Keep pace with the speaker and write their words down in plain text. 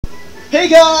Hey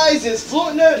guys, it's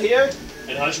fluentInnerd here.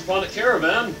 And Hydroponic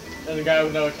Caravan. And the guy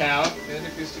with no account. And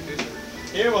acoustic vision.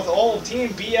 Here with all Team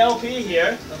BLP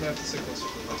here. I'm gonna have to sit closer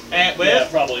to the mic. And with Yeah,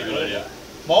 probably a good idea.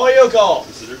 Mario Golf.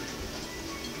 Considered.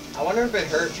 I wonder if it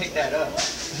hurt. Pick that up.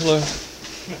 Hello.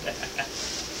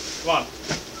 Come on.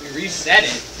 We reset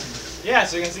it. Yeah,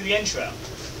 so you can see the intro.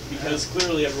 Because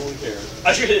clearly everyone cares.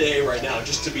 I should hit A right now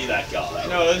just to be that guy.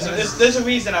 No, there's a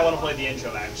reason I want to play the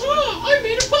intro actually. Oh, I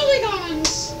made a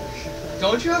polygons!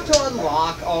 Don't you have to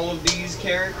unlock all of these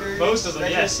characters? Most of them,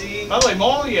 that yes. you see? By the way,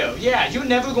 Mario. Yeah, you're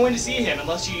never going to see him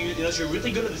unless you're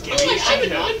really good at this game. Oh, You like, I'm a should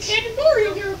know. non-canon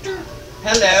Mario character!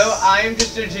 Hello, I am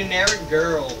just a generic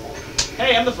girl.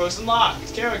 Hey, I'm the first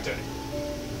unlocked character.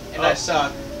 And I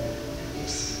suck.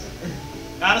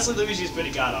 Honestly, Luigi's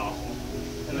pretty god awful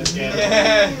in this game.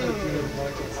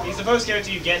 He's the first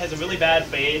character you get, has a really bad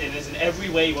fade, and is in every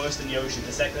way worse than Yoshi,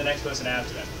 the next person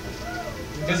after him.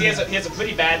 Because he has a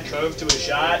pretty bad curve to his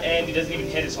shot, and he doesn't even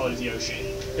hit as hard as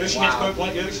Yoshi. Yoshi's one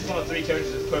of the three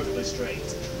characters that's perfectly straight.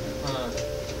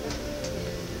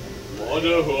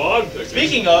 Wonder who I'm picking.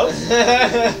 Speaking of,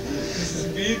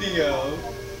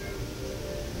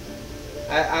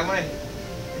 I'm gonna.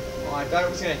 Oh, I thought it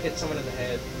was gonna hit someone in the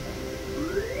head.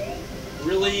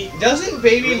 Really? Doesn't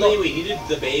baby? Really, we needed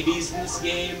the babies in this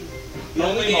game. The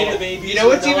only Only game Mario. the babies You know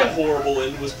what's were not even- horrible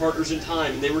in was Partners in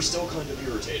Time, and they were still kind of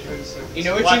irritating. You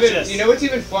know what's Watch even? this. You know what's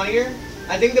even funnier?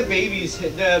 I think the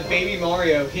baby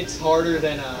Mario hits harder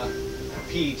than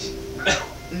Peach.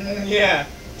 Yeah.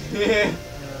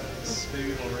 It's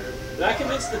Baby Mario. That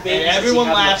convinced the babies And everyone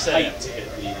that you have laughs enough at height it. to hit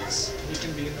these. You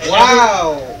can be in And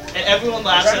Wow. and everyone I'm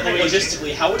laughs trying at to think Luigi.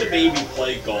 logistically, how would a baby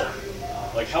play golf?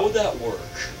 Like, how would that work?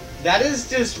 That is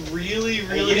just really.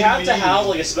 You'd have to have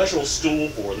like a special stool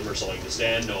for them or something to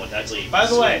stand on. To actually. By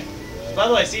the way,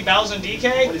 see Bowser and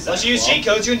DK? What is that, Let's use Bob? cheat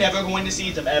codes, you're never going to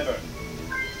see them ever.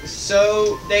 As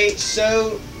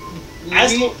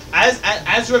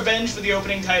revenge for the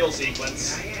opening title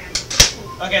sequence.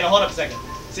 Okay, now hold up a second.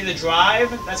 See the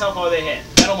drive? That's how far they hit.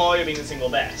 Metal Mario being the single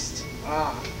best.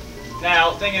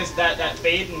 Now, thing is that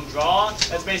fade and draw,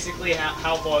 that's basically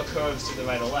how far it curves to the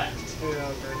right or left.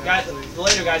 Yeah, very Guys, nicely. the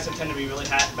later guys tend to be really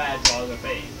bad draws or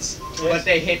fades. But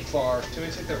they hit far. Can we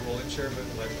take that rolling chair and move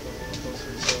the microphone a little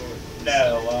closer so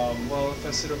No, well, if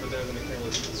I sit over there, then I can't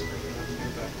listen to the screen. I have to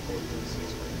move back and forth to the screen.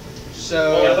 So.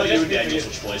 Yeah, but you just and be for Daniel you.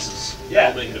 switch places. Yeah.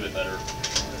 That'll make it a bit better.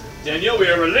 Daniel, we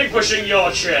are relinquishing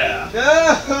your chair. No.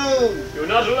 You're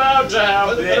not allowed to have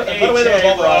Put the away the AK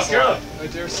revolver rocker. outside. I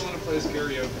dare someone who plays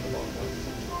karaoke in the bottom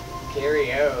left.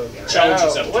 Karaoke. Challenge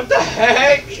accepted. What the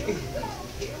heck?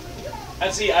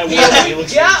 And see, I will Yeah, be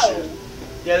looking yeah. at you.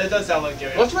 yeah, that does sound like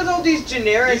Gary. What's with all these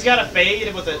generic? He's got a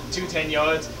fade with a 210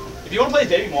 yards. If you want to play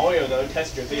Baby Mario, though,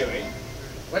 test your theory.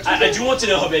 I do want to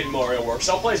know how Baby Mario works.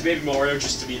 I'll play as Baby Mario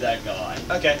just to be that guy.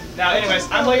 Okay. Now, anyways,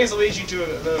 I'm playing as Luigi to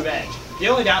revenge. The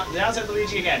only downside of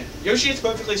Luigi again, Yoshi is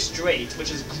perfectly straight,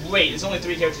 which is great. There's only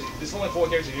 4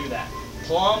 characters who do that.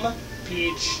 Plum,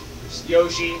 Peach,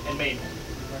 Yoshi, and Maple.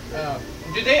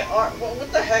 Did they?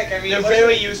 What the heck? I mean, They're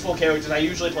very useful characters. I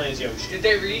usually play as Yoshi.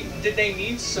 Did they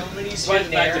need so many Despite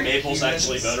the fact that generic Maple's humans?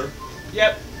 actually better.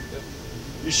 Yep.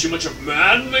 There's too much of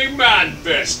manly man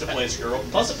fist to play as a girl.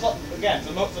 Plus, again,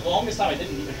 for the longest time, I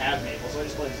didn't even have Maple, so I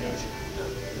just played as Yoshi.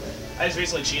 I just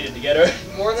recently cheated to get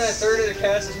her. More than a third of the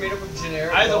cast is made up of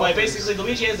generic. Either way, golfers. basically,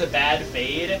 Luigi has a bad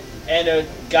fade and a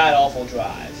god-awful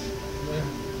drive.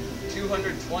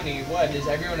 220. What? Is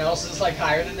everyone else's like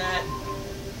higher than that?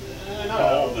 Not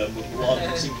all of them, but a lot of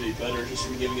them seem to be better just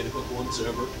from giving it a quick once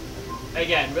over.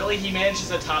 Again, really, he manages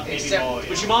to top Baby Except- Mario.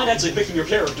 But you mind actually picking your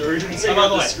character. You didn't say Oh, by on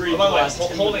the the way, screen by for the the way, last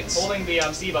 10 minutes. holding the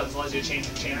C buttons allows you to change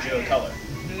your color.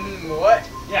 What?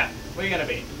 Yeah, what are you gonna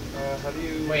be? How do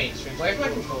you... Wait, where's my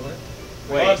controller?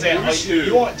 Well, I'm saying, who's who?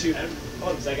 you want to. Hold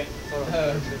on a second.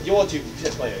 Oh, You want to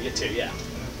hit player, you two, yeah.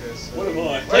 okay, so... What am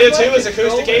I? Player Where's 2 my is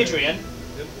Acoustic controller? Adrian.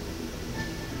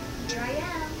 Here I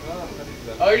am. Oh, how do you do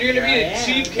that? Oh, you're gonna be Here I a am.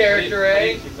 cheap character, How do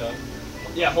you eh? keep that?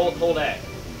 Yeah, hold A.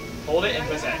 Hold it and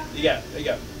press A. Yeah, there you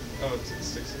go. Oh, it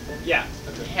sticks in there? Yeah.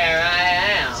 Okay. Here I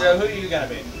am. So who are you gonna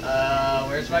be?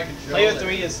 Where's my controller? Player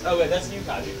 3 is. Oh wait, that's you,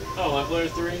 Kaji. Oh, I'm player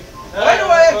 3? Why do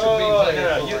I have to be Oh, player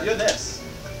no, four? you're this.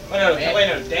 Oh, no, Man. wait,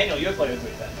 no, Daniel, you're player 3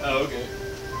 then. Oh, okay.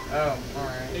 Oh, Who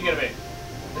alright. you gonna be?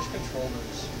 There's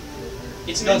controllers.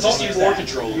 It's No, meant don't to use use 4 that.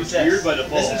 controllers. Use It's this. weird by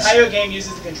default. This entire game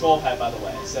uses the control pad, by the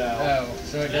way, so. Oh,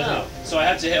 so it Yeah. doesn't. So I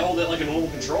have to hold it like a normal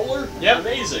controller? Yep.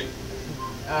 Amazing.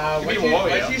 Could be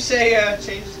What'd Wario. you say,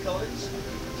 change the colors?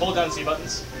 Hold down C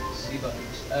buttons. C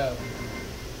buttons. Oh.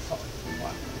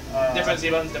 Different C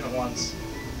buttons, different ones.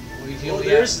 Luigi, Well, yeah,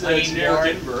 there's the plain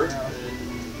generic board. invert. Oh.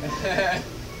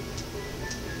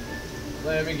 and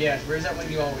Let me guess. Where's that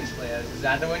one you always play as? Is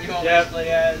that the one you always Yep. play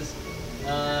as?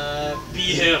 Be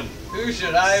him. Who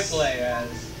should I play as?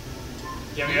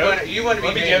 Gary You Oak? want to be Wanna be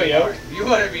Baby Gary Mario. Oak? You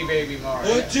want to be Baby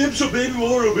Mario. Oh, Tim's a Baby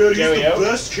Mario, man. He's Gary the Oak?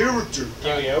 best character.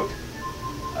 Gary Oak?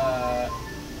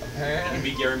 Apparently. You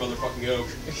be Gary motherfucking Oak.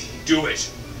 Do it.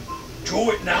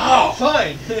 Do it now.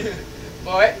 Fine.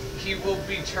 But he will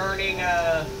be turning,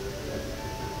 Yes.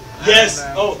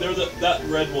 I don't know. Oh, that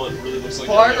red one really looks like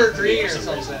Farmer Gary Oak Green or for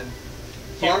some reason. something.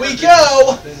 Here Farmer we Green go! or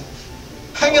something.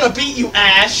 I'm gonna beat you,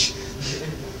 Ash!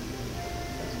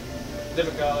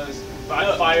 Different colors.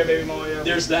 Fire, Baby Mario.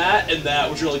 There's that and that,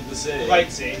 which are like the same.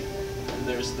 Right, see. And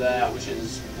there's that, which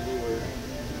is bluer.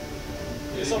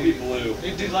 This will be blue.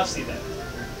 Do left see then.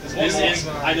 There's one This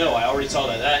more. is, I know, I already saw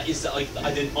that. That is like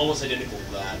almost identical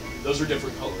to that. Those are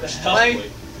different colors. Like-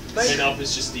 And up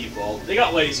is just default. They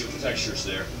got lazy with the textures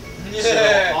there. So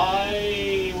Yeah.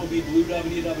 I will be blue da da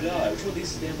da da. Which one of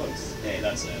these is damn bugs? Hey,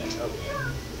 that's it.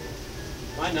 Okay.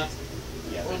 Mine not.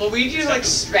 Yeah. Well, Luigi's like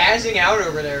spazzing out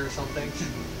over there or something.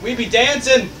 We be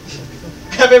dancing!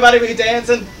 Everybody be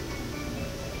dancing!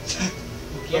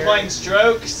 We're playing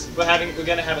strokes. We're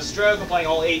gonna have a stroke. We're playing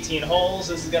all 18 holes.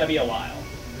 This is gonna be a while.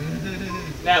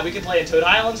 Now we can play in Toad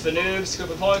Islands for noobs,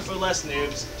 Cooper Park for less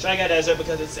noobs, Shy Guy Desert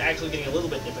because it's actually getting a little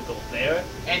bit difficult there.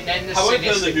 And then the How about the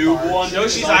sadistic noob part. one?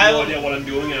 Yoshi's I have no Island. idea what I'm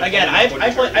doing. And I'm Again, playing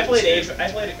I played this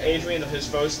Adrian his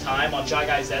first time on Shy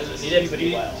Guy's Desert and he did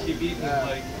pretty well. He beat me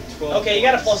like 12. Okay, you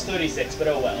got a plus 36, but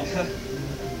oh well. Well,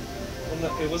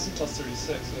 no, it wasn't plus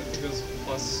 36. I think it was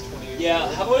plus 20. game.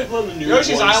 Yeah, how about I play on the noob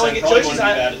Yoshi's one? Island, I'm probably Yoshi's gonna be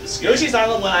bad Island, at this game. Yoshi's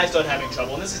Island when I start having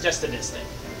trouble, and this is just statistic.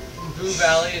 Boo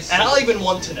Valley is. And I'll even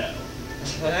want to know.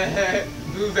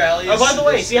 Boo Valley is. Oh, by the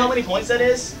way, see how sadistic. many points that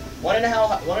is? Want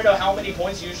to know how many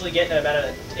points you usually get in about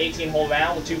an 18-hole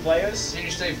round with 2 players? Did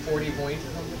you say 40 points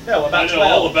or something? No, I about know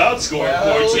all 12. about scoring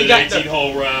Well, points we in got an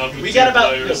 18-hole round. With We two got about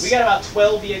players.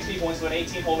 12 EXP points for an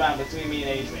 18-hole round between me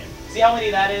and Adrian. See how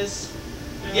many that is?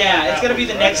 Yeah, it's gonna be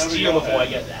the next year before I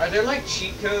get Are that. there like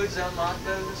cheat codes to unlock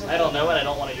those or something? I don't know, and I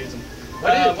don't want to use them.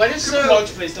 What is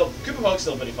Cooper so? Park's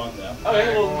still pretty fun though.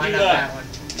 Okay, well, why do not that. that one?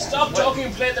 Stop What- talking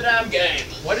and play the damn game.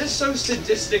 What is so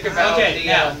sadistic about Okay, the?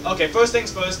 now, first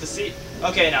things first. The C.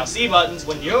 Okay, now C buttons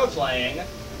when you're playing,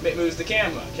 it moves the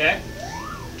camera. Okay.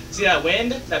 See that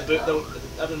wind? That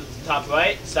up in the top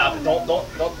right. Stop it.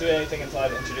 Don't do anything until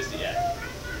I've introduced it yet.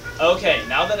 Okay,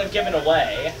 now that I've given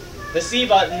away, the C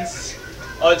buttons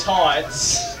are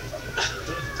taunts,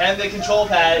 and the control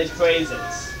pad is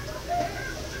praises.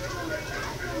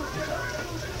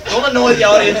 Don't annoy the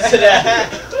audience today.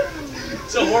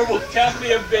 It's a horrible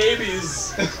cacophony of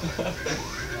babies.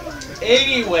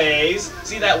 Anyways,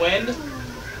 see that wind?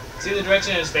 See the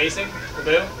direction it's facing? The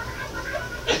boo?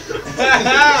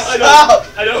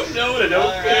 I don't know and I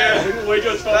don't care. Way too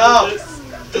much fun Stop.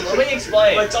 with this. Let me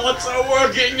explain. My taunts are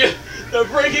working. They're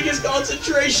breaking his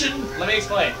concentration. Let me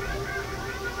explain.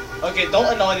 Okay,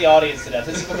 don't annoy the audience to death.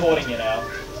 This is recording, you know.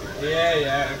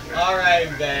 Yeah. All right,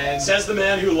 Ben. Says the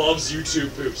man who loves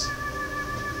YouTube poops.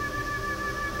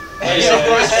 I Anyway,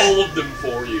 summarize all of them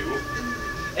for you.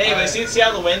 anyway, see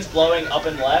how the wind's blowing up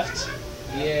and left?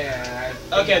 Yeah.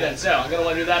 Okay then, so I'm gonna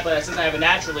want to do that, but since I have a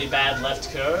naturally bad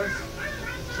left curve,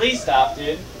 please stop,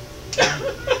 dude.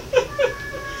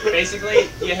 Basically,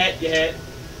 you hit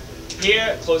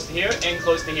here, close to here, and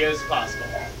close to here as possible.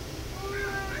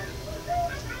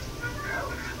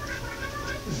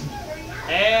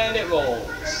 And it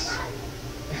rolls.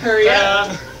 Hurry up.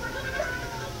 Ta-da.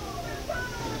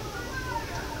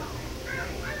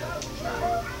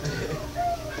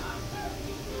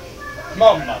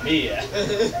 Mamma mia.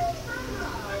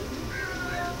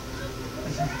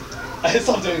 I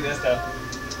stopped doing this though.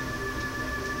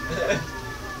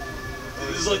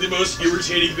 This is like the most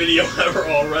irritating video ever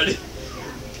already.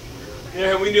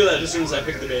 Yeah, we knew that as soon as I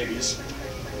picked the babies.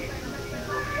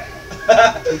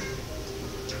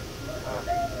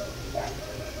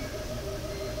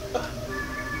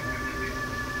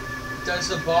 Does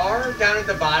the bar down at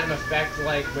the bottom affect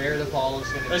like where the ball is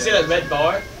gonna go? You see that red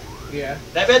bar? Yeah.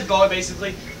 That red bar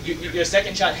basically, your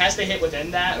second shot has to hit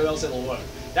within that, or else it'll work.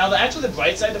 Now, the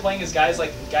bright side to playing is guys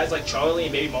like Charlie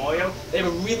and Baby Mario. They have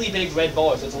a really big red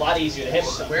bar, so it's a lot easier to hit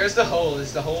with them. Where's the hole?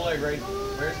 Is the hole like right?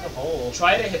 Where's the hole?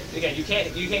 Try to hit again. You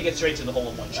can't get straight to the hole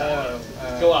in one shot.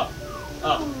 Go up.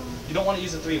 You don't want to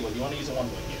use a 3-wood. You want to use a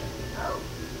 1-wood here.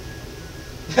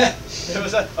 It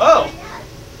was a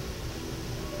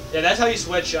Yeah, that's how you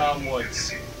switch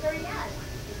woods.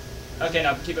 Okay,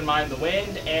 now keep in mind the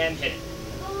wind and hit it.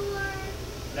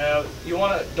 No, you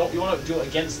wanna do it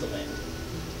against the wind.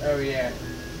 Oh yeah.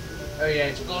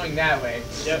 It's blowing that way.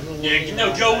 Yep. Yeah,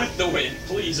 no, go with the wind,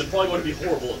 please. I'm probably going to be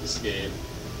horrible at this game.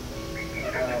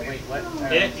 What?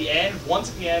 Hit it at the end, once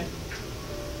at the end.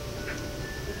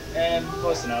 And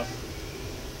close enough.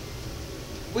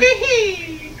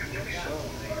 Wee-hee!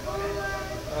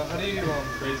 How do you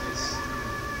praises?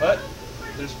 What?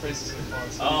 There's praises in the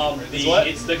fonts. How do you praises? What?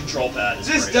 It's the control pad.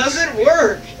 This doesn't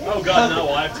work! Oh god, no,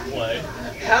 I have to play.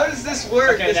 How does this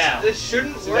work? Okay, now. This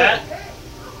shouldn't See work. that?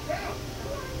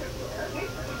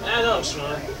 No, it's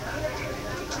fine.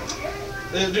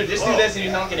 Dude, just do this and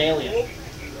you knock an alien.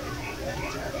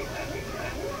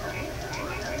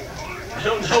 I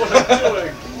don't know what I'm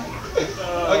doing.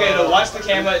 Okay, no, watch the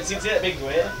camera. See that big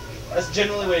grid? That's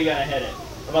generally where you're gonna hit it.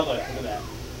 Oh, by the way, look at that.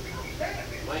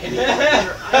 My hitting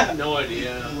pointer, I have no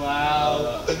idea.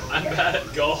 Wow. I'm bad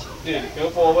at golf. Dude, go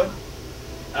forward.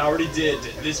 I already did.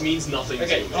 This means nothing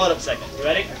Okay, to me. hold up a second. You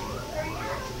ready?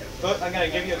 Look, I'm gonna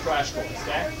give you a crash course,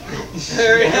 okay?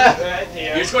 Right here.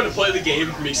 You're just going to play the game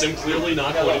because I'm clearly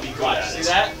not No, going to be good watch. at See it.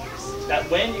 that? That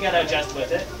wind, you gotta adjust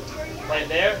with it. Right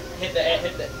there. Hit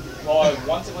the bar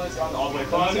once when it's gone all the way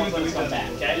across, once when it's gone back,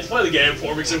 okay? Just play the game for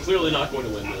me because I'm clearly not going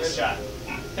to win Good this. shot.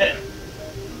 Hit it.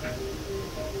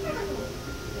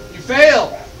 You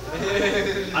fail!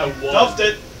 I won. Duffed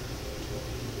it.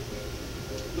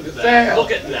 Look at that. Fail.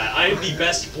 Look at that. I am the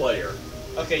best player.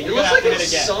 Okay, It you're gonna looks have like to it's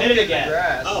hit again. sunk Hit it in the again.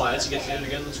 grass. Oh, I have to get hit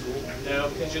again. That's cool. No,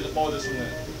 because you're the farthest from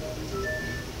it.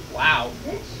 Wow.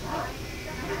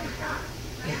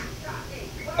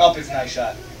 Up is a nice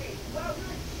shot.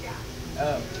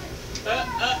 Oh.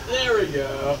 There we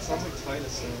go. Sounds like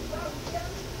Titus.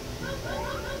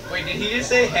 Wait, did he just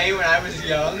say hey when I was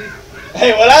young?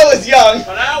 Hey, when I was young,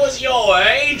 When I was your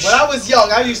age.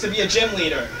 I used to be a gym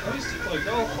leader. I used to play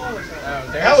golf all the time.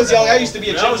 Oh, When I was young, I used to be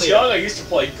a When gym I was leader. young, I used to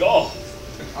play golf.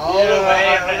 All Yeah, the way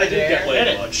I over I didn't get there. played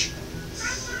Hit it. much.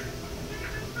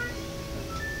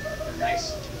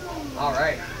 Nice.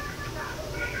 Alright.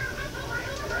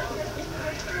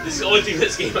 This is the only thing in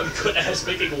this game I'm good at is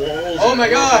making walls. Oh my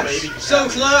and gosh! maybe- So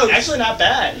close! Actually, not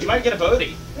bad. You might get a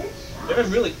bogey. They've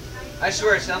been really. I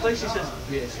swear, it sounds like she says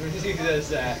bitch when she says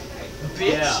that.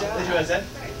 Bitch. Yeah. Did you what I said?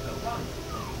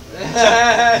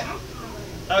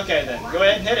 Okay, then. Go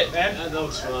ahead and hit it, man. That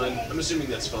looks fine. I'm assuming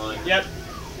that's fine. Yep.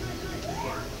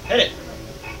 Hit it.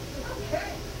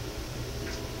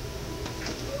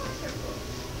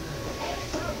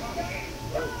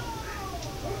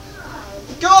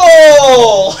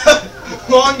 Goal!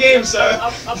 Long game, sir.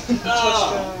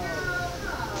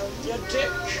 You dick.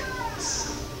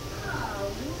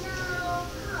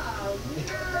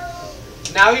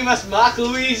 Now we must mock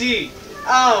Luigi!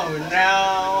 Oh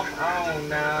no! Oh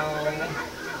no!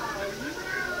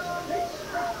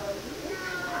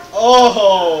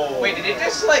 Oh! Wait, did it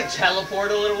just like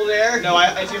teleport a little there? No,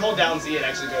 if you hold down Z, it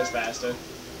actually goes faster.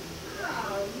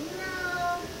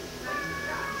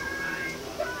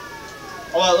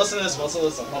 Oh, well, listen to this.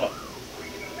 Listen. Hold up.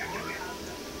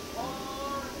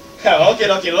 Oh,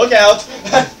 okay, look out.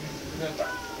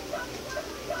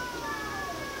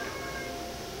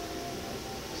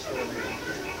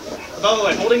 By the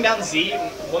way, holding down Z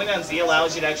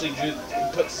allows you to actually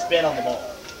put spin on the ball.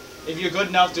 If you're good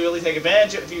enough to really take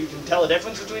advantage, if you can tell the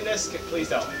difference between this, please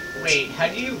tell me. Wait, how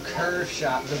do you curve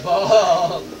shot the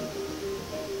ball?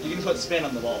 You can put spin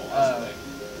on the ball. That's the thing.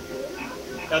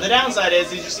 Now the downside is,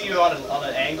 did you see you're on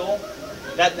an angle?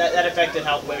 That affected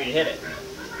where you hit it.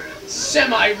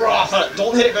 Semi-rough!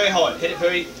 Don't hit it very hard. Hit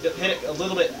it a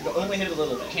little bit. Only hit it a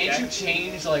little bit. Can't okay? you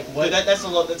change like what? Dude, that's the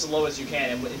lowest you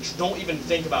can, and don't even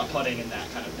think about putting in that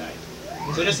kind of thing.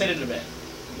 So just hit it a bit.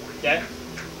 Okay?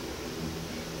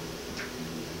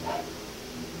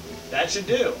 That should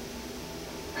do.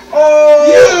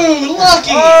 Oh! You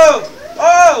lucky! Oh!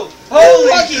 Oh! Holy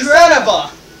lucky crap! son of a!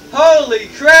 Holy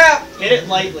crap! Hit it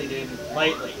lightly, dude.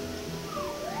 Lightly.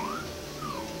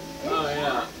 Oh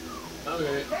yeah.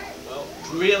 Okay. Well.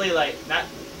 Really light. Not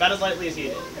as lightly as he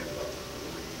did.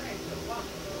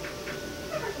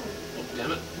 Oh,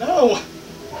 damn it. No!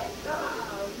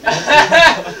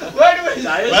 What was Did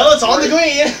I just Well, it's on the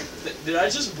break- green! Did I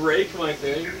just break my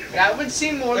thing? That would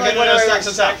seem more Okay, like no, what no, I would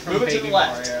stop. expect from Move it to Baby the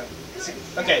left. Mario.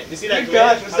 Okay, you see that Good grid?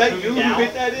 gosh, was How that it's you moving who down?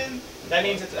 hit that in? That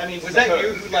means it's Was a that curve.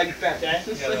 you who like bent? Okay?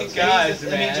 Thank That God, means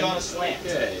that means you're on a man. slant.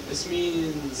 Okay, this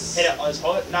means. Hit it as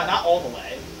hard, not all the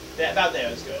way. About there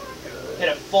is good. Hit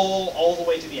it full all the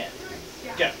way to the end.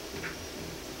 Go.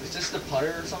 Is this the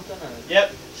putter or something? Or?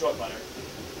 Yep, short putter. So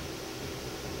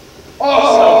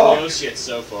Oh! close yet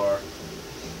so far.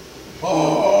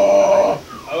 Oh!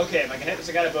 Okay, if I can hit this,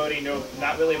 I got a bogey. No,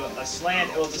 not really a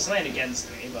slant. Well, it's a slant against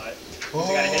me, but I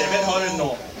gotta hit it a bit harder than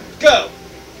normal. Go!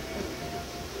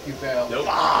 You failed. Nope.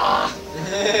 Ah!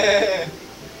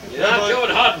 You're not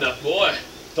going hard enough, boy.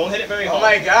 Don't hit it very Oh hard.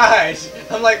 my gosh!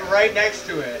 I'm like right next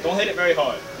to it. Don't hit it very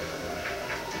hard.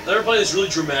 They were playing this really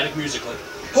dramatic music, like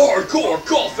hardcore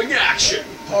golfing action.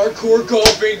 Hardcore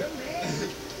golfing.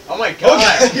 Oh my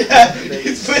god. Okay, yeah,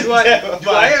 he's pretty Do I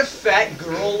terrifying. have fat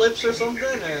girl lips or something?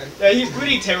 Or? Yeah, he's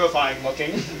pretty terrifying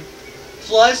looking.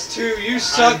 +2, you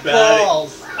suck bad at-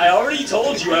 balls. I already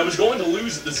told you I was going to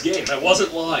lose at this game. I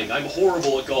wasn't lying. I'm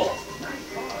horrible at golf.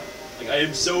 Like, I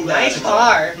am so bad Nice at golf.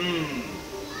 par.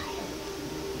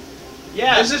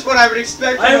 Yeah, This is what I would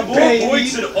expect I from have a more baby.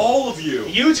 points than all of you.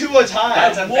 you two are tied.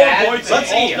 That's a more bad points thing. than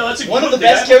Let's all. see. No, that's a One of the good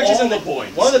thing. best I have characters all in the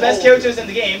points. one of the best All of characters in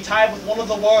the game, tied with one of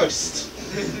the worst.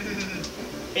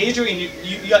 Adrian,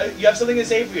 you have something to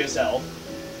say for yourself,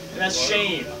 and that's What?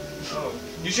 shame. Oh,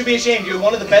 You should be ashamed. You're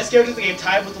one of the best characters in the game,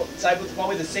 tied with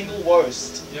probably the single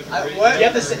worst. you have I- a great. what? You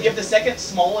have the second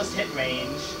smallest hit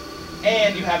range,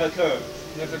 and you have a curve.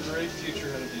 You have a great future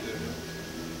ahead of you,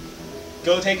 dude.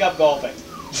 Go take up golfing.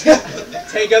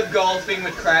 Take up golfing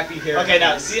with crappy hair. Okay,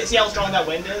 now see how strong that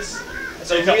wind is?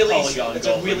 It's a Take up really polygon it's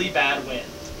golfing. a really bad wind.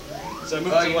 So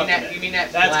move Oh, to the you left mean a that? bit. You mean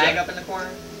that That's flag good. up in the corner?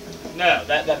 No,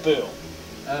 that boo.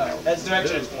 Oh. That's the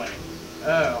direction Boo. it's pointing.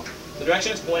 Oh. The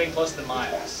direction it's pointing plus the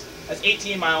miles. That's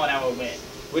 18-mile-an-hour wind.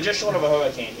 We're just short of a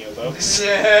hurricane here, folks.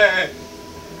 I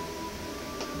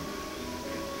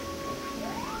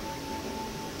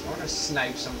want to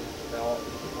snipe someone with the ball.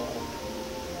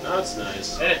 No, that's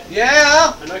nice. Hit it.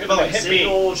 Yeah. I'm not Oh, gonna make a hit me.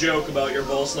 single joke about your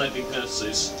ball sniping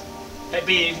fantasies. Hit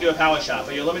B, you can do a power shot,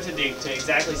 but you're limited to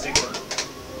exactly 6 of them.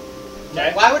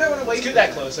 Okay? Why would I want to Let's waste get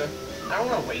that closer. I don't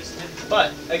want to waste it.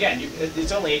 But, again,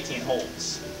 it's only 18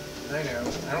 holes. I know.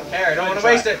 I don't care. I don't Go want to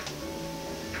try. waste it.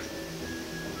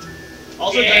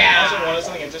 Also, Yeah. also want to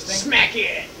something interesting? Smack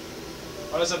it.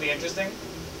 Want to something interesting?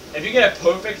 If you get a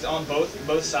perfect on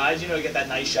both sides, you know, you get that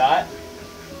nice shot.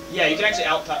 Yeah, you can actually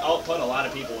output a lot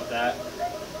of people with that.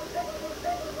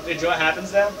 Dude, do you know what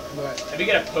happens then? What? If you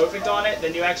get a perfect on it,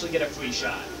 then you actually get a free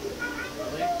shot.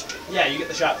 Really? Yeah, you get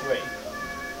the shot free.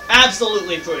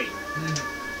 Absolutely free.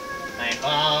 My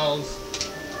balls.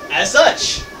 As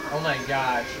such. Oh my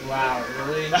gosh. Wow.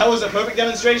 Really? That was a perfect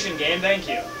demonstration game, thank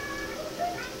you.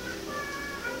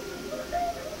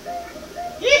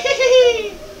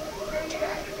 Yee-hee-hee-hee.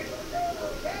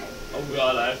 Oh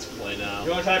god, I have to play now.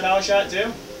 You want to try a power shot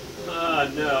too?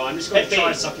 No, I'm just going Hit to B.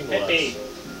 try sucking Hit B.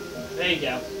 less. There you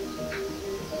go.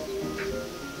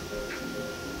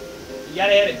 You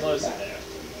gotta hit it closer there.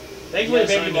 Thankfully,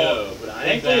 Yes, I baby know, Mario. but I ain't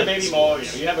Thankfully, that baby smart.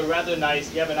 Mario. You have a rather nice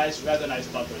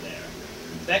buffer there.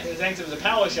 Thanks if it's a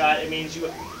power shot, it means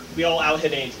we all out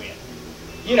hit Adrian.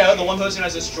 You know, the one person who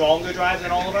has a stronger drive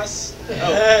than all of us.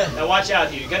 Oh, now watch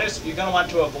out here. You're gonna want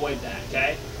to avoid that,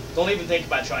 okay? Don't even think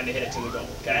about trying to hit it to the goal,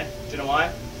 okay? Do you know why?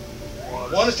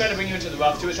 One is trying to bring you into the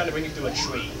rough. Two is trying to bring you through a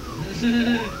tree.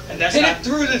 And that's Hit not. it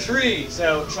through the tree.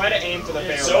 So try to aim for the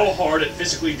fairway. It's so hard it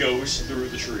physically goes through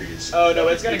the trees. Oh no,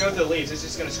 it's gonna go through the leaves. It's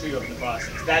just gonna screw you up in the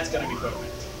process. That's gonna be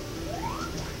perfect.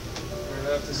 We're gonna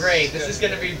have to Great. This is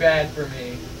gonna be bad for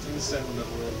me. send them that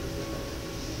win.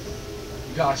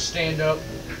 You gotta stand up.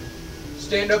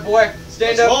 Stand up, boy.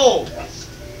 Stand Let's up. roll.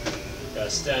 Gotta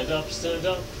stand up, stand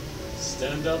up.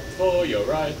 Stand up for your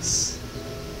rights.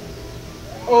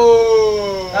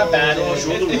 Oh. Not bad. Gosh,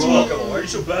 you're the It's wrong. workable. Why are you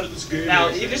so bad at this game?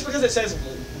 Now, just because it says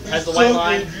has the white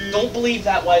line, don't believe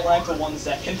that white line for 1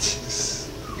 second.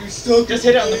 You still Just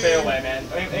hit it on the fairway, man.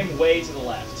 Aim way to the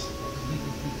left.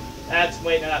 That's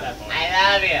wait, no, not that far.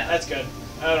 I love you. That's good.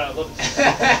 Oh no, look.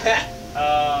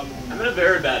 I'm in a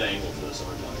very bad angle for this,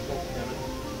 aren't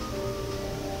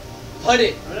Put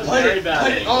it. I'm in a Put very it. bad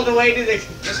Put it angle. all the way to the.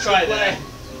 Just try flag.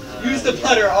 that. Use the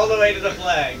putter all the way to the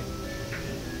flag.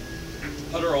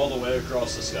 Putter all the way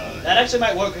across the sky. That actually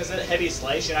might work because it's a heavy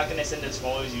slice. You're not going to send as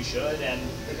far as you should, and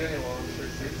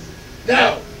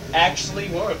No. actually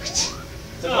worked.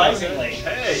 Surprisingly.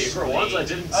 Hey, for once I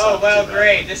didn't. Oh suck well, too bad.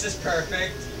 great. This is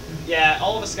perfect. Yeah,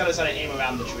 all of us gotta try to aim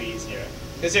around the trees here.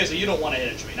 Because seriously, you don't want to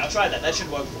hit a tree. Now try that. That should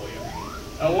work for you.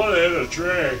 I want to hit a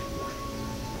tree.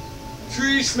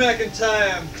 Tree smacking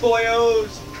time,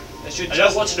 boyos. That should I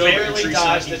just don't want to know about your barely tree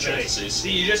dodge the smacking tree. fantasies.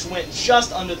 See, you just went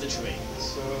just under the tree.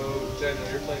 So, Daniel,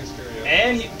 you're playing as Curio.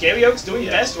 And Gary Oak's doing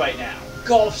Yeah. best right now.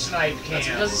 Golf snipe That's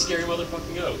cam. because he's scary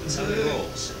motherfucking oak. That's how he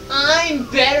rolls. I'm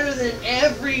better than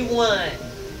everyone.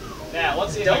 Now,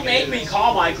 let's see if I Don't can make do me this.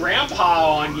 call my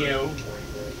grandpa on you.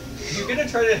 You're gonna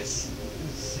try to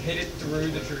hit it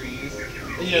through the trees.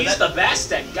 You know, He's that, the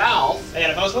best at golf. and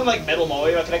if I was playing like Metal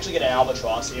Mario, I could actually get an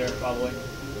albatross here, probably.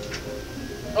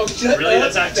 Oh, shut Really?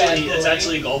 up, That's bad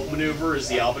actually boy. a golf maneuver. Is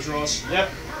the albatross? Yep.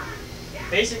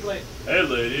 Basically, Hey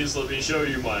ladies, let me show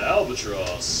you my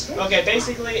albatross. okay,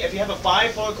 basically, if you have a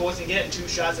 5-4 course and get it in 2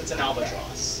 shots, it's an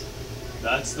albatross.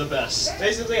 That's the best.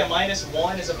 Basically, a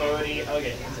 -1 is a bogey.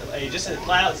 Okay, just a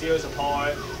flat out 0 is a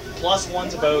par.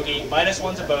 +1's a bogey.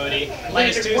 -1's a bogey.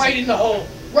 -2's right in the hole.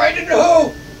 Right in the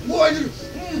hole.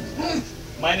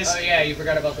 minus. Oh yeah, you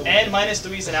forgot about the. And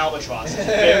 -3 is an albatross. It's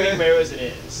very rare as it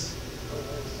is.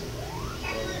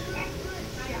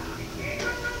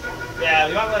 Yeah,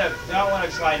 you might want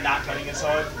to try not cutting it so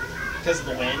hard because of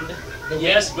the wind.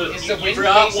 Yes, but Is you, the you wind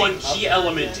forgot facing one up? key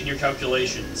element in your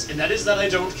calculations, and that is that I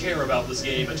don't care about this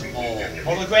game at all.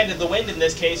 Although granted, the wind in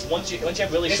this case, once you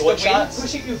have really Is short the wind shots.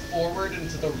 pushing you forward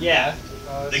into the Yeah.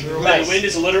 The, Zero. Nice. the wind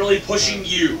is literally pushing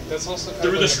you. That's also kind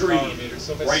Through of the like screen, a power meter.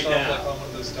 So if I right stop now. like on one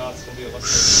of those dots, it'll be a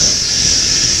less.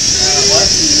 What?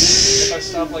 If I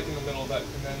stop like in the middle of that, and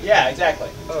then. Yeah, exactly.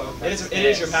 Oh. It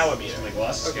is your power meter. Like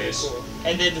last Okay, case. cool.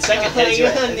 And then the second hit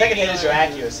is your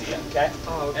accuracy. Okay.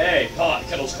 Oh, okay. Hey, pot,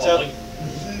 kettle's So- calling.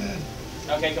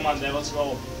 Okay, come on, then let's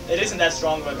roll. It isn't that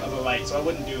strong of a right, so I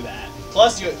wouldn't do that.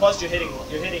 Plus you're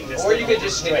hitting this. Or thing you could over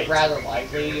just hit straight. it rather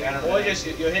lightly. I don't know. Or just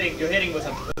you're hitting with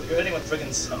a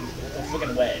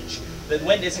friggin' wedge. The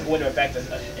wind isn't going to affect a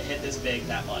hit this big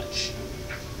that much.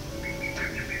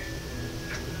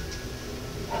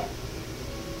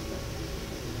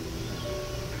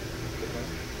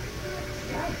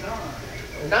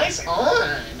 Nice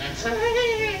on.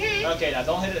 Okay, now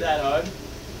don't hit it that hard.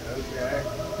 Okay.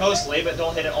 Mostly, but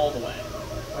don't hit it all the way.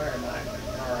 Where am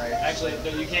I? All right. Actually, no,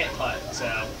 you can't putt. So.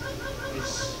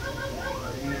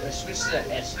 Switch to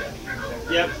that SW.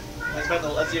 Yep.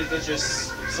 Let's use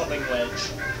just something wedge.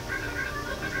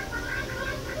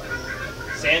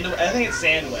 I think it's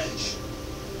sand wedge.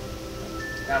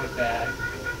 That was bad.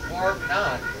 Or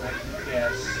not, I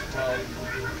guess. Well,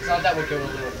 thought that would go a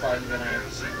little farther than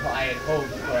I had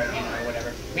hoped, but you know,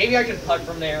 whatever. Maybe I can putt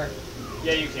from there.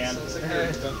 Yeah, you can. Sounds like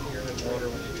you're dunking your water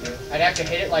when you do it. I'd have to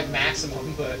hit it like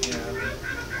maximum, but you know.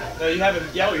 No, you haven't.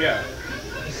 Yeah, Oh yeah.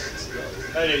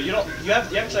 no, you don't. You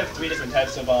actually have three different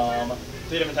types of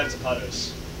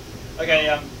putters. Okay,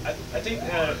 I think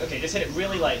okay, just hit it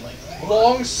really lightly,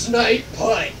 Long snipe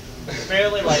putt.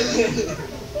 fairly lightly.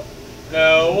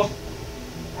 No.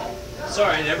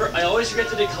 Sorry, I always forget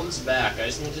that it comes back. I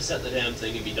just need to set the damn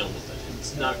thing and be done with it.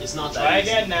 It's not that Try easy.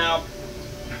 again now.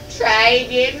 Try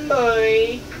again,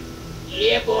 boy.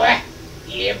 Yeah, boy.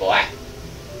 Yeah, boy.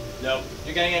 Nope.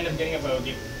 You're gonna end up getting a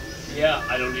bogey. Yeah,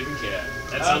 I don't even care.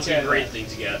 That sounds like Okay, a great then. thing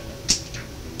to get.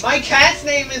 My cat's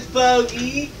name is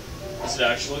Bogey. Is it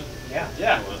actually? Yeah.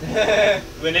 Yeah.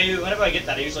 Whenever I get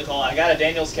that, I usually call. I got a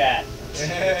Daniel's cat.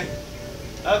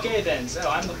 Okay then. So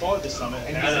I'm the farthest from it.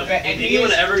 And I he's know. a vet- and If he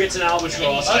anyone is- ever gets an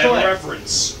albatross, and- I have Okay. a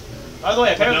reference. By the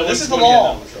way, apparently no this one's is the going to get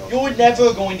law. an albatross. You're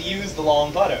never going to use the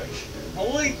long putter.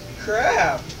 Holy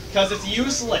crap. Because it's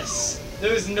useless.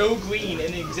 There is no green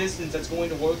in existence that's going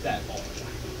to work that far.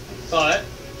 But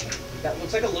That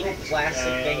looks like a little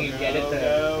plastic thing you get at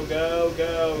the. Go.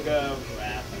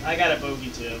 Crap. I got a bogey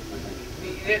too.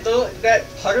 That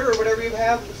putter or whatever you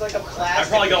have looks like a plastic. I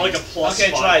probably got like a plus.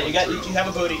 Okay, try it. 5. You have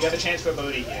a bogey. You have a chance for a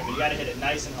bogey here, but you gotta hit it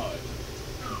nice and hard.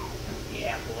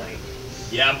 Yeah, boy.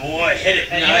 Yeah, boy, hit it.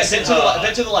 And nice bit and to the hard.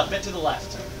 bit to the left, bit to the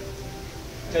left.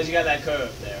 Because you got that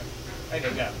curve there.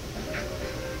 Okay, go.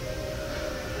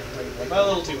 Went a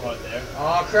little too hard there.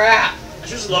 Oh crap. I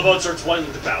just love how it's intertwined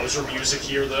with the Bowser music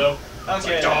here, though. It's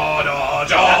Okay. like da da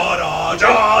da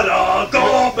da da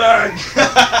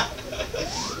da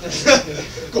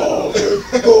golfing.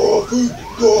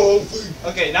 Golfing.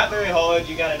 Okay, not very hard.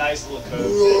 You got a nice little curve,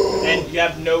 there. And you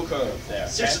have no curve there. Okay?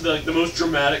 Seriously, like the most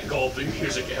dramatic golfing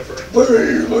music ever.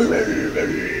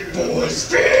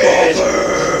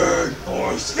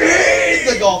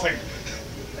 The golfing.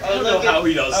 I don't know how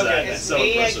he does that. Okay, That's It's so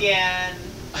me impressive.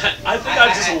 I think I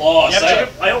just lost.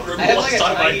 Yep, I don't remember have last like a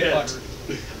time I tiny hit. putter.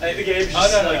 I think the game's Oh,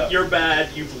 just no, no, like, no. you're bad,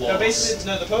 you've lost. No, basically,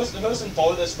 no. The person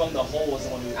farthest from the hole is the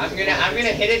one who. I'm gonna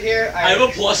hit it here. I have a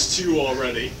 +2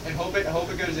 already. and hope it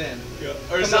goes in. Yeah.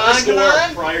 Or is Come that the on, score come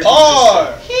on. prior to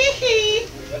Par! Hee hee.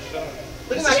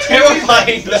 Look at my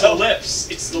Terrifying Those though. lips.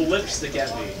 It's the lips that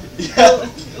get me. Yeah.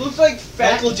 It looks like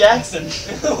fat. Michael Jackson.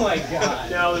 Oh my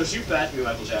god. No, there's you bad me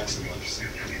Michael Jackson lips.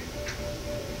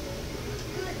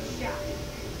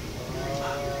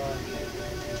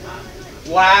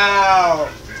 Wow.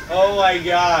 Oh my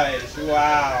gosh.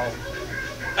 Wow.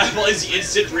 Apple is the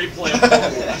instant replay of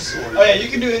Pokemon. Oh yeah, you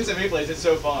can do instant replays. It's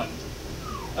so fun.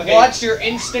 Okay. Watch your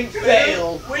instant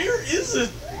fail. Where is it?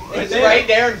 It's right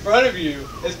there in front of you.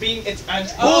 It's being. It's. I'm,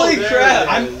 Holy there crap. it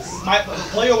I'm. is. My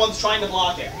player one's trying to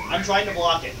block it. I'm trying to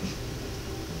block it.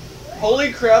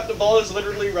 Holy crap, the ball is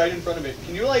literally right in front of it.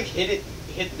 Can you like hit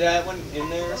that one in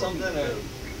there or something? Or?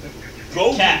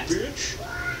 Go, Cat. bitch.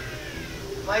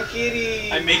 My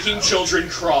kitty. I'm making children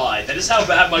cry. That is how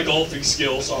bad my golfing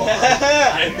skills are.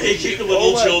 I'm making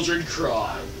little children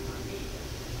cry.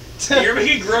 You're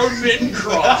making grown men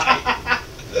cry.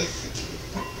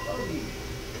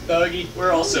 Bogey.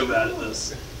 We're all so bad at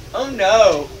this. Oh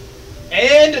no.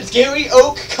 And Gary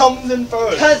Oak comes in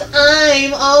first. Cause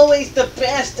I'm always the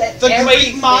best at The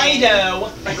everything. Great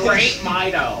Mido. The Great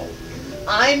Mido.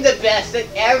 I'm the best at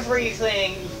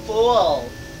everything, you fool.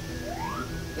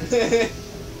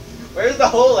 Where's the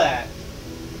hole at?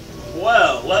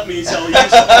 Well, let me tell you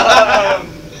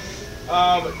something.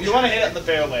 You want to hit it in the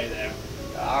fairway there.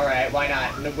 Alright, why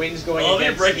not? And the wind's going Well, let me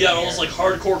against break me down here. almost like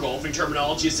hardcore golfing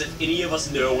terminology as if any of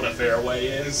us know what a fairway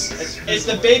is. It's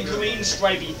the big green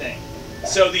stripy thing.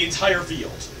 So the entire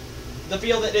field. The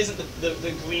field that isn't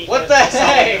the green. What the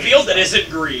heck? The field that isn't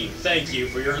green. Thank you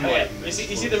for your Okay, enlightenment.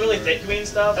 you see the really thick green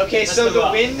stuff? Okay, That's so the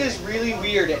rough. wind is really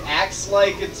weird. It acts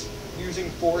like it's using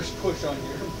force push on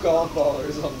your golf ball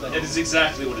or something. It is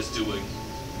exactly what it's doing.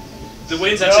 The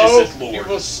wind's actually a Sith Lord. You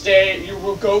will stay. You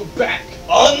will go back.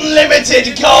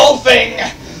 Unlimited golfing!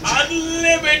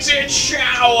 Unlimited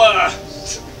shower!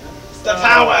 It's the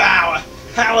power hour!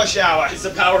 Power shower! It's the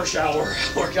power shower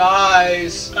hour.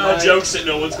 Guys. Jokes that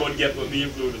no one's going to get but me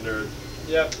and fluentInnerd.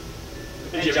 Yep.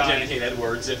 And And Jimmy Johnny. Kennedy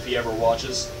Edwards if he ever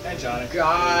watches. And Johnny.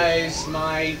 Guys,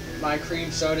 my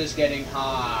cream soda's getting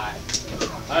hot.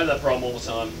 I have that problem all the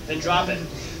time. Then drop it.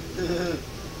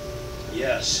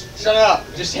 Yes. Shut up.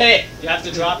 Just hit it. You have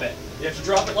to drop it. You have to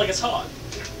drop it like it's hot.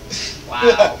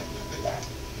 Wow.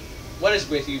 What is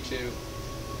with you two?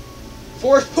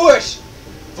 Force push.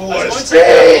 I was going to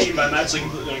say that game, but I'm actually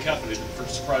completely uncaffeinated,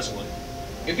 surprisingly.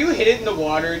 If you hit it in the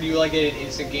water, do you like get an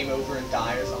instant game over and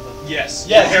die or something? Yes.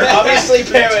 Yes, you're obviously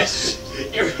perished.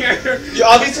 You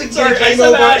obviously Sorry, game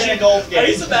over in a golf I game.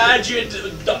 used to imagine,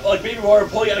 like, Baby Mario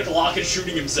pulling out a Glock and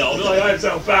shooting himself. You're like, I'm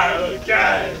so bad.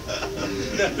 God.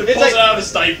 Then pulls like- it out of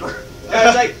his diaper. I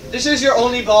was like, this is your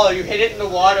only ball. You hit it in the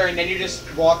water, and then you just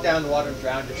walk down the water and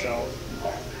drown yourself.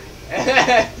 The You're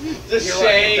right, hit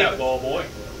shame. that ball, boy.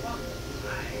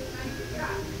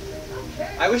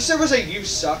 I wish there was a "you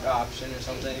suck" option or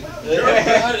something. You're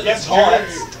bad at Yes, this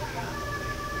taunts.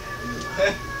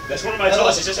 game. That's one of my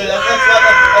taunts. It's just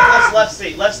That's left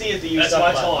C. Left C is the you that's suck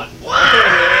my button. taunt.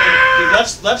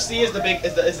 Dude, left C is the big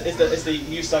is the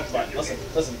you suck button.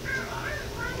 Listen.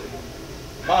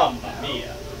 Mamma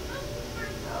mia.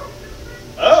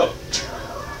 Oh.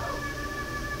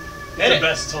 Hit The it.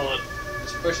 best taunt.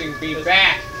 It's pushing me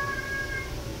back.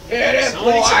 Hit it,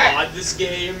 Someone needs to boy! mod this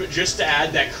game just to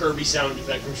add that Kirby sound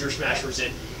effect from Super Smash Bros.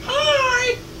 In.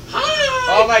 Hi!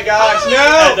 Hi! Oh my gosh, Hi!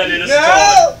 no! And then it is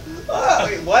No! Oh,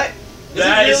 wait, what?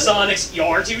 That it is really? Sonic's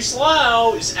 "You're too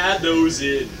slow." Just add those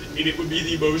in, and it would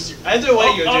be the most. Either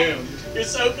way, you're doomed. You're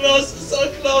so close,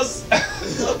 so close,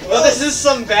 so close. Well, this is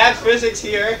some bad physics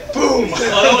here. Boom!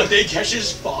 Oh, and they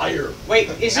catches fire. Wait,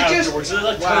 is it just... Afterwards, it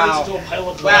like Wow. turns into a pile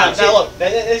of Wow, rocks. Now look,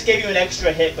 this gave you an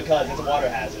extra hit because it's a water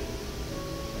hazard.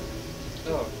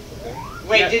 Oh, okay.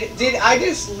 Wait, Yeah. did I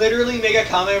just literally make a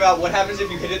comment about what happens if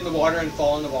you hit it in the water and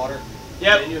fall in the water?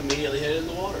 Yep. And you immediately hit it in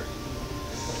the water.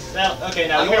 Now, okay,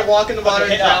 now I'm you gonna want- walk in the water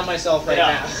okay, and hit drown up. myself right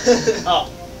Hit now. up.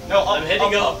 No, up. I'm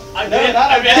heading up. I'm No, in.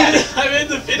 not I'm up. in. I'm in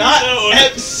the 50 Not zone.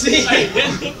 MC. I'm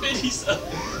in the 50 zone.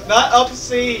 Not up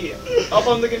C. Up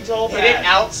on the control pad. Hit it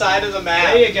outside of the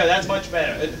map. There you go. That's much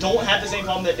better. Don't have the same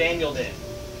problem that Daniel did.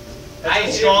 That's I a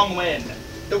hit- strong wind.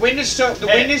 The wind is so. The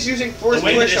Hey. wind is using force The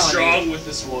wind push is on strong you. with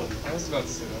this one. I was about to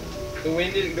say that. The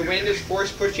wind is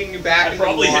force pushing you back I'd into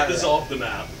probably the hit water. this off the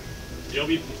map. It'll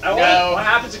be. No. What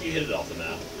happens if you hit it off the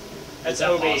map? That's Is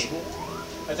that OB. possible?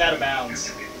 That's out of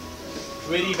bounds.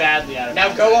 Pretty badly out of Now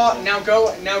bounds. go out.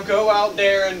 Now go out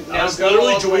there and I now was go.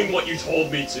 literally off- doing what you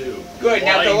told me to. Good.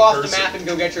 Now Lying go off person. the map and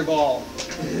go get your ball.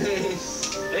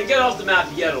 I didn't get off the map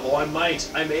yet, although I might.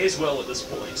 I may as well at this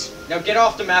point. Now get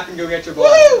off the map and go get your ball.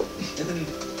 Woo!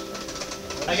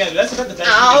 Again, that's about the best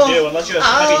Ow. you can do unless you're a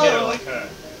heavy Ow. hitter like her.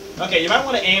 Okay, you might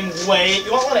want to aim way.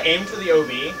 You might want to aim for the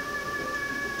OB.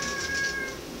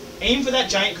 Aim for that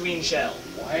giant green shell.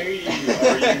 Why are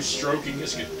you stroking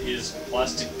his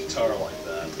plastic guitar like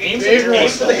that? Aim Big for the one.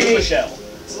 Koopa shell.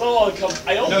 It's not all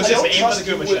I don't. No, I just don't aim for trust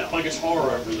the you Koopa with shell. my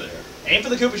guitar over there. Aim for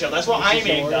the Koopa shell. That's what This I'm is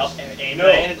aimed yours? up. And aimed No,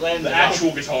 landed the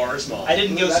actual guitar is mine. I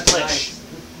didn't go Ooh, that's split. nice.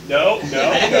 No, I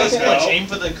didn't go split. no. Aim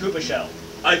for the Koopa shell.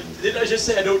 Didn't I just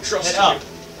say I don't trust Head up.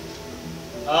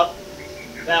 you? Up.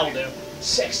 That'll do.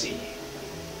 Sexy.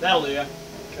 That'll do ya.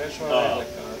 Can I try like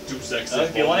that? Too sexy.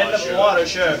 If you want to end up in water,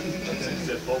 sure. Too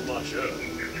sexy for my shirt.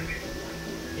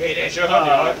 Yeah, that's your hobby,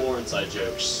 alright? More inside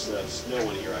jokes. That's no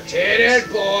one here actually. Hit it,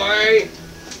 boy.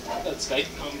 That Skype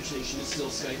conversation is still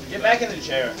Skype. Get back in the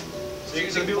chair.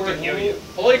 So people can hear you.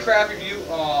 Holy crap, if you...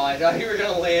 Oh, I thought you were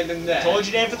gonna land in that. Told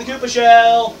you name for the Koopa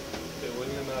shell. It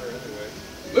wouldn't even matter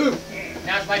anyway. Move!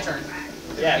 Now it's my turn.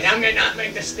 Yes. And I'm gonna not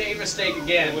make the same mistake It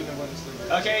again. wouldn't have let us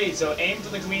leave. Okay, so aim for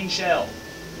the green shell.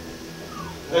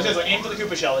 No, seriously, aim for the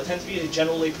Koopa shell. It tends to be a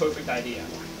generally perfect idea.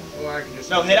 Or I can just...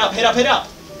 No, hit up, hit up, hit up!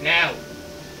 Now!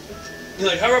 You're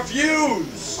like, I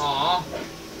refuse! Aw.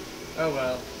 Oh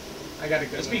well. I got a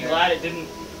good Just one be there. glad it didn't...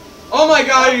 Oh my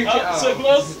god, you Oh, can't... so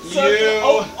close, so You...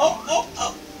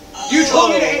 close. You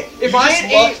told me to aim... If You I just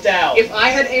had lucked aimed... out. If I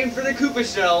had aimed for the Koopa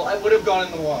shell, I would have gone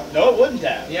in the water. No, it wouldn't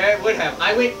have. Yeah, it would have.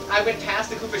 I went past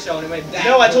the Koopa shell and it went that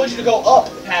No, I way. told you to go up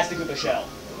past the Koopa shell.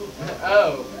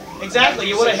 Oh. Exactly,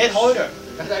 you would have hit harder.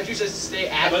 I thought you said stay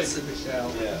at the but- Koopa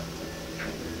shell. Yeah.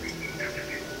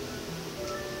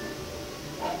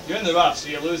 You're in the rough, so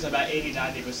you're losing about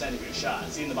 80-90% of your shot.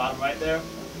 See in the bottom right there?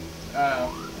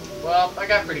 Oh. Well, I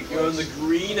got pretty You're on close. the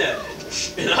green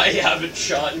edge, and I haven't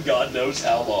shot in God knows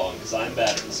how long, because I'm bad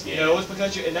at this game. No, it's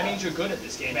because you. And that means you're good at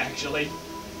this game, actually.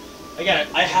 Again,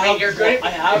 I have, you're good at- I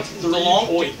have the 3 long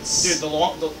points. Dude,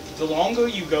 the longer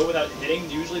you go without hitting,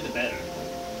 usually the better.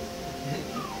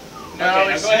 No, Okay, now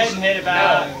it's go ahead just- and hit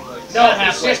about. And, like, No, Not it's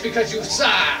halfway. just because you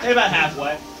suck. Hit about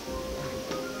halfway.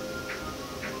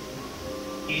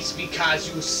 It's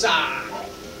because you suck.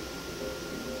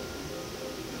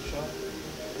 shot.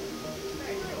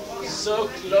 So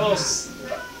close.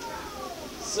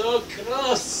 So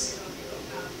close.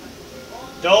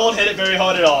 Don't hit it very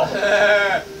hard at all. Hit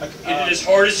it as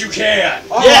hard as you can.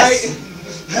 Yes!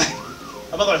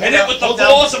 Oh, by the way, Hit hold it down- with the hold down-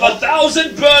 force of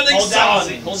 1,000 burning hold down Z.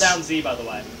 suns. Hold down Z, by the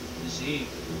way. Z.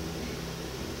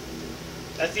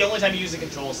 That's the only time you use the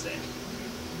control stick.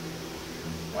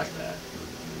 What's that?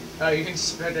 Oh, you can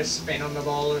spread a spin on the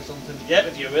ball or something. Yep,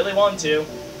 if you really want to.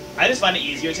 I just find it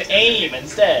easier to aim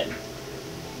instead.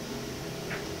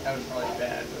 That was probably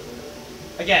bad.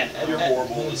 Again, You're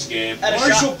horrible in this game. At a Why are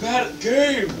you shot- so bad at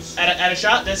games? at a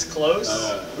shot this close,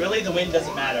 Uh. really the wind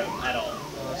doesn't matter at all.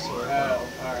 Sorry. Oh,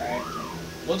 alright.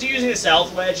 Once you're using the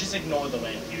south wedge, just ignore the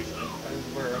wind usually.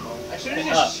 Where am I? I should have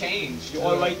Up. just changed.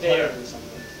 You're to right there. player or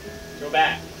something. Go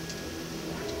back.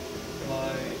 Am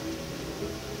I...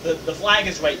 The flag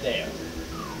is right there.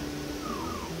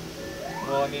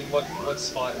 Well, I mean, what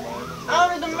spot am I in?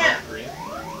 Out of the map. Green?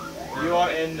 You are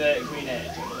in the green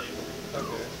edge, I believe.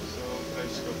 Okay, so can I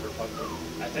just go for a putt then?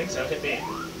 I think so. Hit B.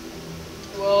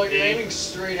 Well, you're B. aiming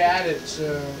straight at it,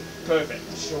 so Perfect.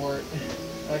 short.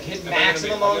 Like hit Am I gonna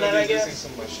maximum be- on I'm that, gonna I be losing guess.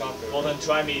 some of my shot though. Well then,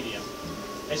 try medium.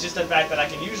 It's just the fact that I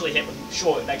can usually hit with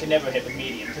short and I can never hit with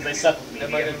medium because they suck with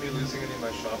Am I medium. gonna be losing any of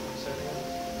my shot from setting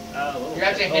it? A little You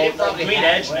have to bit. hit it probably green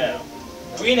edge, halfway. no.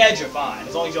 Green edge, you're fine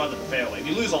as long as you're under the fairway.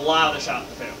 You lose a lot of the shot in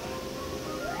the fairway.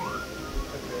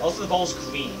 Okay. Also, the ball's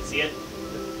green. See it?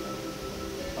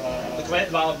 The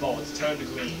red ball is turned to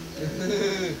green.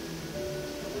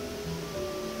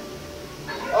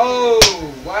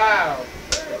 Oh, wow.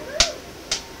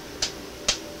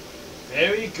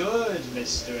 Very good,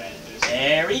 Mr. Anderson.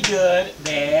 Very good.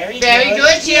 Very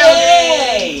good,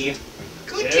 Yay!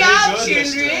 Good Very job, good, Mr.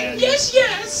 children. Anderson. Yes,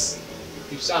 yes.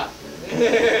 You suck.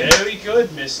 Very good,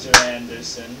 Mr.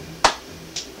 Anderson.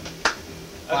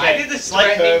 Why did the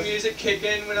slight threatening curve, music kick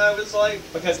in when I was like...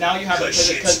 because now you have 'Cause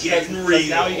shit's getting real.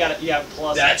 now you have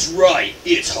plus. That's right.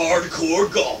 It's hardcore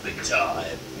golfing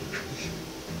time.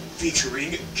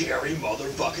 Featuring Gary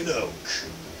motherfucking Oak.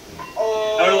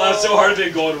 Oh. I would have laughed so hard if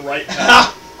it going right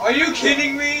past. Are you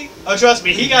kidding me? Oh, trust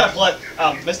me, he got a plus.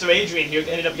 Mr. Adrian here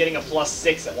ended up getting a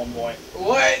 +6 at one point.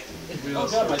 What? Oh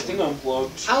god, my thing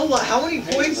unplugged. How many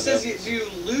points do you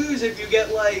lose if you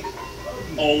get like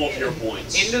All of your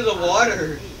points. into the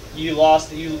water? You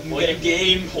lost. You Well, you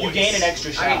gain points. You gain an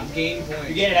extra shot. I mean, gain points.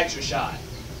 You gain an extra shot.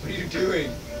 What are you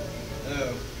doing?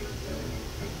 Oh.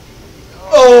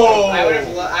 Oh! I would have.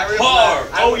 Hard.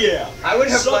 Oh yeah. I would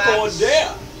have Suck on laughed.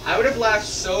 that. I would have laughed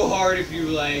so hard if you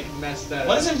like messed that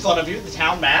What up. is in front of you? The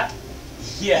town map?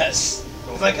 Yes.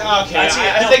 It's like, oh, okay, Actually,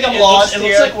 I no, think I'm it lost looks,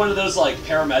 here. It looks like one of those like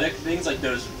paramedic things, like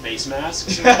those face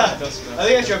masks. I think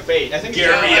that's your fate. I think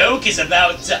Gary Oak is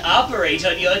about to operate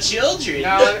on your children.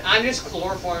 No, I'm just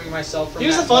chloroforming myself from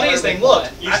Here's the that funniest thing. horrible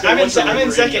Look, butt. You still I'm in want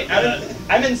to second. remember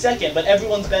I'm in second, but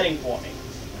everyone's betting for me.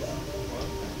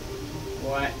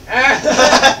 What?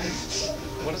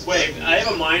 What is Wait, I have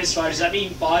a -5. Does that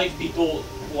mean 5 people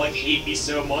like hate me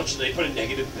so much that they put a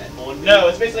negative bet on me? No,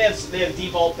 it's basically they have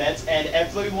default bets, and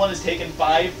everyone has taken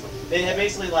 5. They have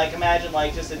basically like imagine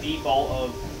like just a default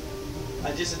of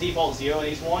just a default 0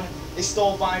 in each one. They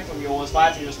stole 5 from yours,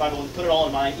 5 from yours, 5 from yours, put it all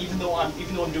in mine, even though I'm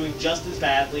doing just as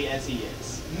badly as he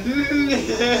is.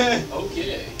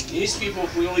 Okay. These people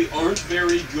clearly aren't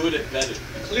very good at betting.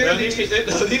 No,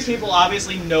 these people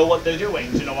obviously know what they're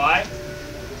doing. Do you know why?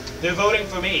 They're voting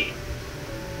for me.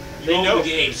 You own know the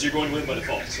game, so you're going to win by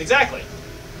default. Exactly.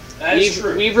 That is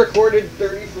true. We've recorded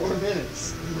 34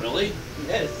 minutes. Really?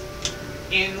 Yes.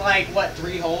 In like what,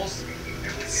 3 holes?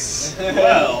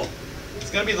 Well, It's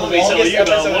gonna be the let me tell longest you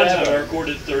about episode one time I ever.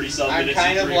 recorded 30-some I'm minutes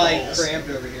kind in of 3 like holes. cramped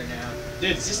over here now.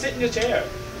 Dude, just sit in your chair.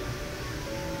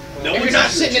 No If one's you're not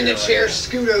in sitting in the right chair, now.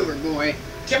 scoot over, boy.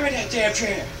 Give me that damn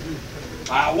chair.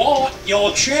 I want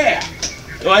your chair.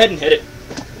 Go ahead and hit it.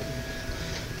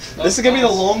 This is gonna be the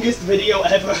longest video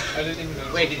ever. I didn't even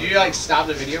know. Wait, did you like stop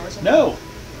the video or something? No.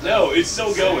 No, it's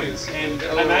still going, and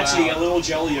Oh, I'm actually wow. a little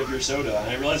jelly of your soda, and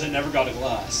I realize I never got a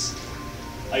glass.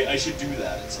 I should do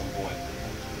that at some point.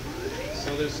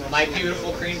 So there's My absolutely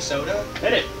beautiful no cream winds. soda?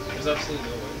 Hit it. There's absolutely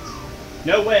no winds.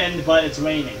 No wind, but it's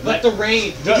raining. But the rain.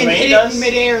 You what can rain hit does? it in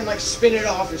midair and like spin it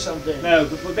off or something. No,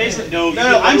 but basically, No, you no,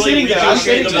 can I'm literally sitting there. I'm ricochet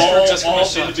sitting the there. ball Just for a off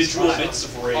shot, individual just for a bits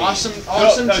of rain.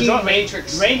 Awesome no, team don't-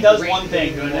 matrix. rain does one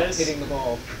thing, hitting Goodness. hitting the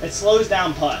ball. It slows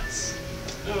down putts.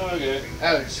 Oh, okay.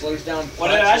 Oh, it slows down. Well,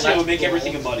 putts, actually, it left would make ball.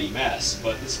 everything a muddy mess,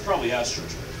 but it's probably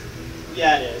astroturf.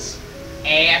 Yeah, it is.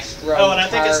 Astro. Oh, and I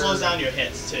think it turd. slows down your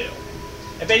hits too.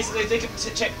 And basically, think of,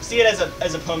 see it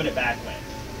as a permanent backwind.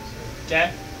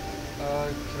 Okay. Can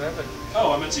I have a?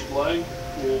 Oh, I'm actually playing?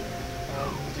 Cool.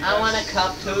 Do you I want a guys-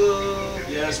 cup too.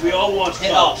 Yes, we all want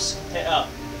Hit cups. up. Hit up.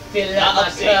 Fill Not up my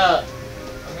upstate. cup.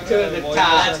 I'm gonna to have the a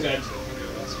top. That's good.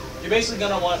 You're basically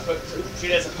gonna want to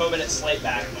treat it as a permanent slate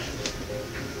backwind.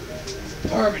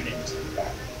 Permanent.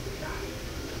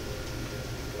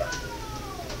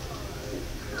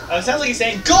 Oh, it sounds like he's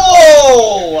saying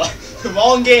goal.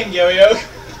 Wrong game, Yo-Yo.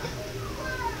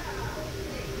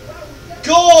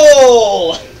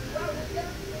 Goal.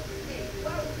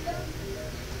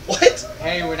 What?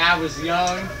 Hey, when I was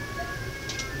young.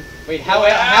 Wait, how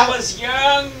was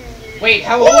young. Wait,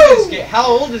 how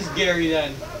old is Gary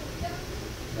then?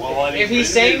 Well, I mean, If he's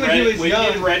when saying did when he Red- was when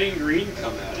young- did Red and Green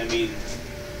come out? I mean,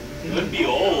 he wouldn't be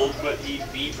old, but he'd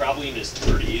be probably in his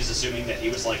 30s, assuming that he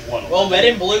was like what? Well, 11? Red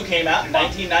and Blue came out in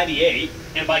 1998.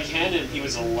 And by canon, he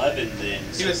was 11 then.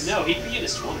 So He was- no, he'd be in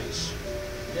his 20s.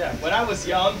 Yeah, when I was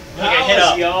young. When Okay, I hit was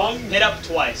up. young. Hit up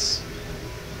twice.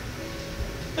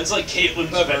 That's like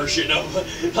Caitlin's Okay. version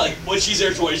of like when she's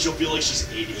there twice, she'll feel like she's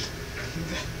 80.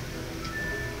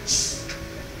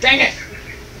 Dang it!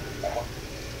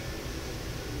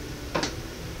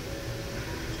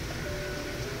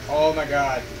 Oh my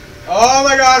god. Oh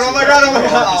my god, oh my god, oh my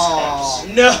god! Aw.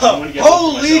 I'm No. gonna get one for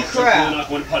Holy myself. crap. I'm not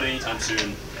going to putt anytime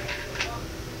soon.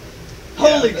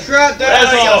 Holy crap,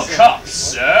 That's that your was awesome! cup,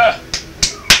 sir.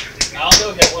 I'll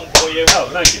go hit one for you. Oh,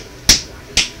 thank you.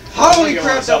 Holy I'm gonna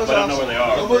crap, myself, that was but I don't know where awesome! they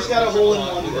are. Almost got a hole in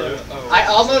one there. Oh. I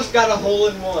almost got a hole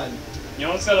in one. You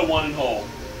know, it's got a 1 in hole.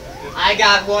 I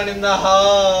got one in the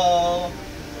hole.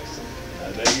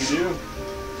 I bet you do.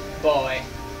 Boy.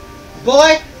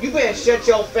 Boy, you better shut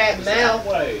your fat mouth.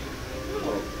 Way.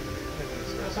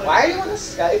 Why are you on a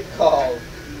Skype call?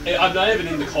 Hey, I'm not even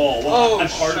in the call. Well, Oh, I'm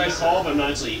part of the scheiße. call, but I'm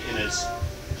not actually in it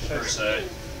per se.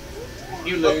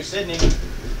 You Oh, lose. Sydney.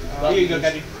 Um, Here you go,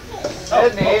 Kenny.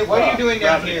 Sydney, what are you doing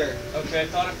down gravity. here? Okay, I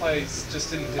thought if I just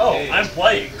didn't hit Oh, A. I'm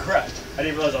playing. Correct. I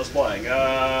didn't realize I was playing.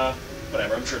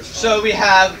 Whatever. I'm sure it's fine. So we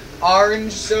have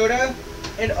orange soda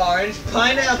and orange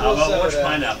pineapple How about soda. orange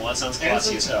pineapple? That sounds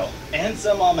classy as hell. And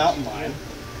some mountain lion.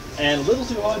 And a little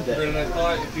too hard there. Brennan, I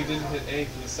thought if you didn't hit A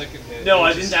for the second hit. No, it I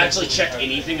was didn't just actually check cancel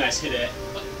the anything. I just hit it.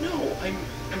 No, I'm.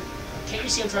 Can't you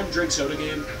see I'm trying to drink soda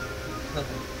game?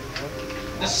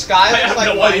 The sky I looks have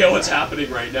like no idea Minecraft. what's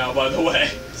happening right now, by the way.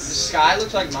 The sky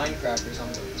looks like Minecraft or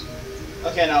something.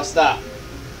 Okay, now stop.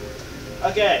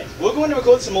 Okay, we're going to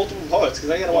record some multiple parts because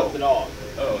I gotta walk the dog.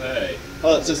 Oh, hey.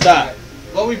 So stop.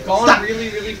 Well, we've gone Stop. really,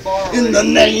 really far. In the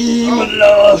already. name Oh. of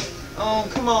love. Oh,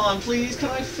 come on, please, can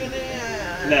I finish?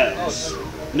 No.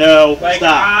 No,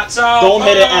 stop. Don't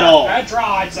hit it at all. I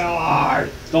tried so hard.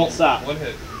 Don't stop. One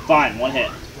hit. Fine, one hit.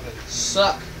 One hit.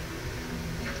 Suck.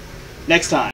 Next time.